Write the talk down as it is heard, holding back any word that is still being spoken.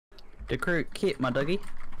The crew keep my doggy.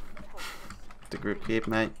 The group keep,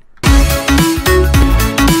 mate.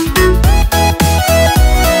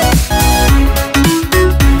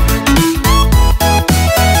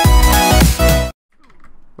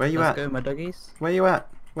 Where you Let's at? go, my doggies. Where you at?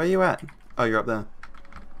 Where you at? Oh, you're up there.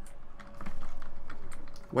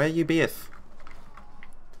 Where you beeth?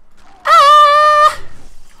 Ah!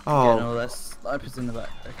 Oh. Yeah, no, that's snipers in the back.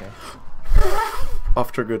 Okay.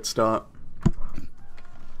 Off to a good start.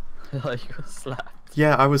 Oh, you got slapped.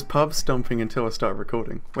 Yeah, I was pub stomping until I started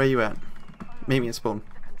recording. Where you at? Meet me at spawn.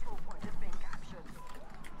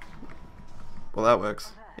 Well, that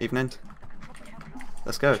works. Evening.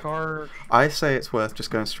 Let's go. Charge. I say it's worth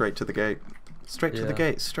just going straight to the gate. Straight to the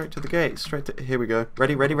gate, straight to the gate, straight to... Here we go.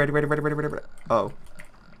 Ready, ready, ready, ready, ready, ready, ready, ready. Oh.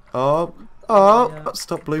 Oh. Oh. Yeah. Oh,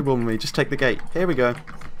 stop blue bombing me. Just take the gate. Here we go.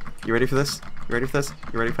 You ready for this? You ready for this?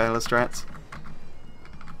 You ready for Hella Strats?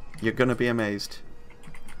 You're gonna be amazed.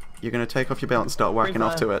 You're gonna take off your belt and start whacking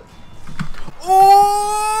off to it.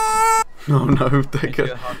 Oh! Oh no, they're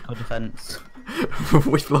good. Hardcore defense.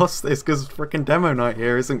 We've lost this because frickin' demo night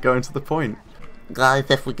here isn't going to the point.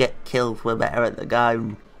 Guys, if we get kills, we're better at the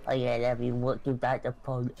game. Oh yeah, I've been working back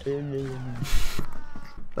upon aliens.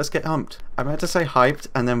 Let's get humped. I meant to say hyped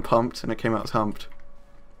and then pumped and it came out as humped.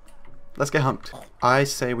 Let's get humped. I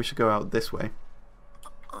say we should go out this way.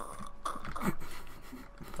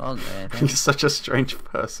 You're such a strange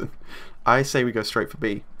person. I say we go straight for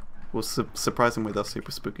B. We'll surprise them with our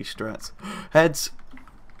super spooky strats. Heads!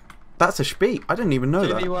 That's a spee. I didn't even know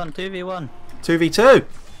 2v1, 2v1. 2v2!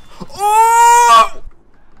 Oh!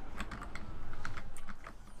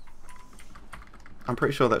 I'm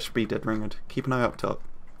pretty sure that should be dead ringed. Keep an eye up top.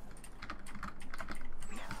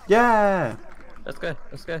 Yeah! Let's go,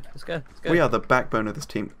 let's go, let's go, let's go. We are the backbone of this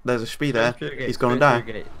team. There's a spee there. Gate, He's gonna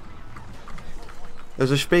die. There's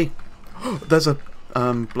a spee. There's a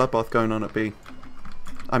bloodbath going on at B.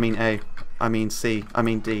 I mean A. I mean C. I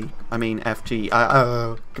mean D. I mean F, G.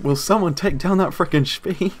 Will someone take down that frickin'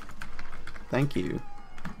 spee? Thank you.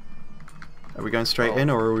 Are we going straight in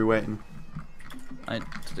or are we waiting? I need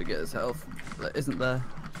to get his health. That isn't there.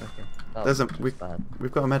 Okay. Oh, There's a bad.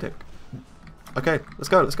 we've got a medic. Okay, let's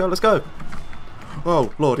go, let's go, let's go.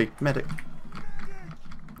 Oh lordy, medic.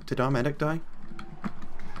 Did our medic die?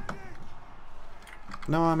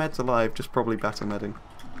 No, our med's alive, just probably battle medding.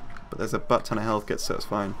 But there's a butt ton of health kits, so it's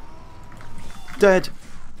fine. Dead!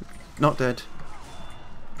 Not dead.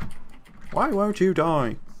 Why won't you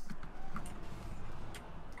die?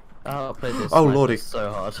 Oh, I played this. Oh lordy.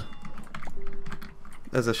 So hard.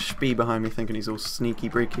 There's a spee behind me thinking he's all sneaky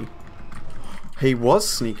breaky. He was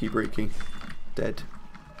sneaky breaky. Dead.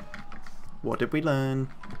 What did we learn?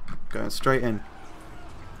 Going straight in.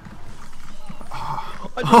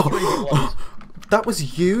 Oh. That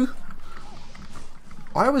was you?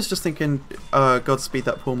 I was just thinking, Godspeed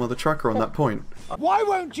that poor mother trucker on that point. Why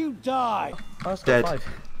won't you die? Dead.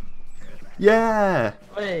 Yeah!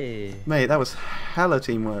 Hey. Mate, that was hella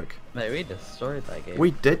teamwork. Mate, we destroyed that game.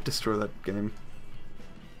 We did destroy that game.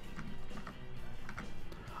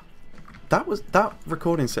 That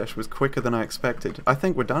recording session was quicker than I expected. I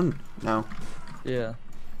think we're done now. Yeah.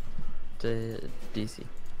 DC.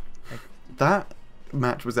 That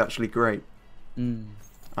match was actually great. Mm.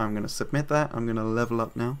 I'm going to submit that. I'm going to level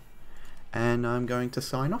up now. And I'm going to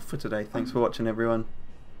sign off for today. Thanks for watching, everyone.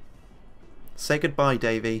 Say goodbye,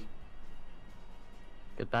 Davey.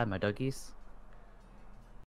 Goodbye, my doggies.